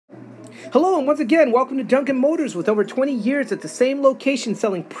Hello, and once again, welcome to Duncan Motors. With over 20 years at the same location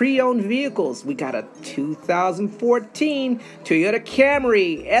selling pre-owned vehicles. We got a 2014 Toyota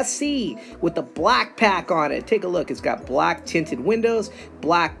Camry SE with the black pack on it. Take a look. It's got black tinted windows,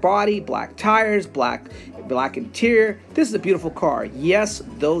 black body, black tires, black interior. This is a beautiful car. Yes,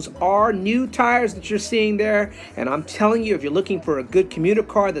 those are new tires that you're seeing there, and I'm telling you, if you're looking for a good commuter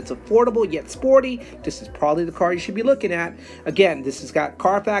car that's affordable yet sporty, this is probably the car you should be looking at. Again, this has got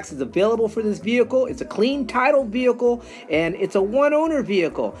Carfax is available for this vehicle. It's a clean title vehicle, and it's a one-owner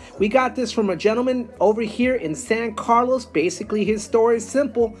vehicle. We got this from a gentleman over here in San Carlos. Basically, his story is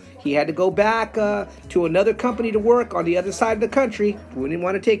simple. He had to go back to another company to work on the other side of the country. We didn't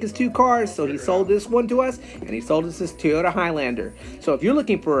want to take his two cars, so he sold this one to us, and he sold us this Toyota Highlander. So if you're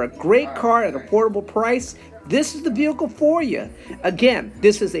looking for a great car at an affordable price, this is the vehicle for you. Again,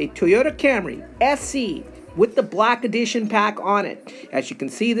 this is a Toyota Camry SE with the black edition pack on it. As you can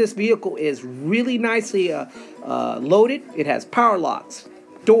see, this vehicle is really nicely loaded. It has power locks,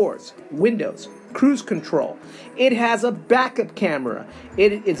 doors, windows, cruise control. It has a backup camera.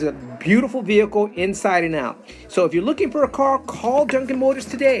 It is a beautiful vehicle inside and out. So if you're looking for a car, call Duncan Motors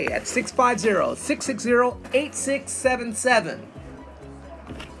today at 650-660-8677.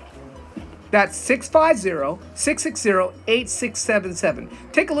 That's 650-660-8677.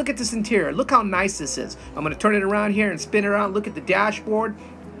 Take a look at this interior. Look how nice this is. I'm going to turn it around here and spin it around. Look at the dashboard.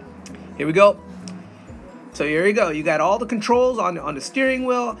 Here we go. So here you go. You got all the controls on the steering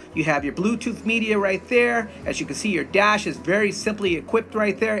wheel. You have your Bluetooth media right there. As you can see, your dash is very simply equipped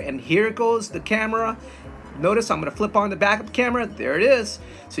right there. And here goes the camera. Notice I'm going to flip on the backup camera. There it is.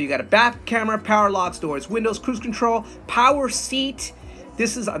 So you got a backup camera, power locks, doors, windows, cruise control, power seat.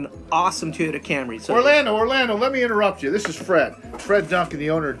 This is an awesome Toyota Camry. So Orlando, let me interrupt you. This is Fred Duncan, the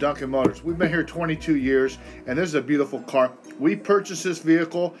owner of Duncan Motors. We've been here 22 years, and this is a beautiful car. We purchased this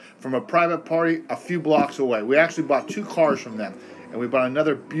vehicle from a private party a few blocks away. We actually bought two cars from them, and we bought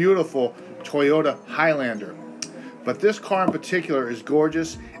another beautiful Toyota Highlander. But this car in particular is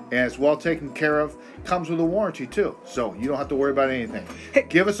gorgeous, and it's well taken care of. Comes with a warranty, too, so you don't have to worry about anything. Hey.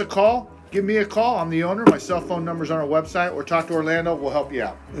 Give us a call. Give me a call. I'm the owner. My cell phone number's on our website, or talk to Orlando. We'll help you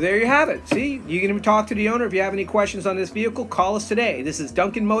out. There you have it. See, you can talk to the owner. If you have any questions on this vehicle, call us today. This is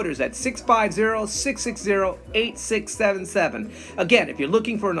Duncan Motors at 650-660-8677. Again, if you're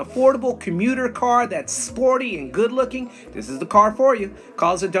looking for an affordable commuter car that's sporty and good looking, this is the car for you.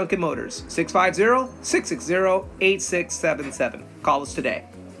 Call us at Duncan Motors, 650-660-8677. Call us today.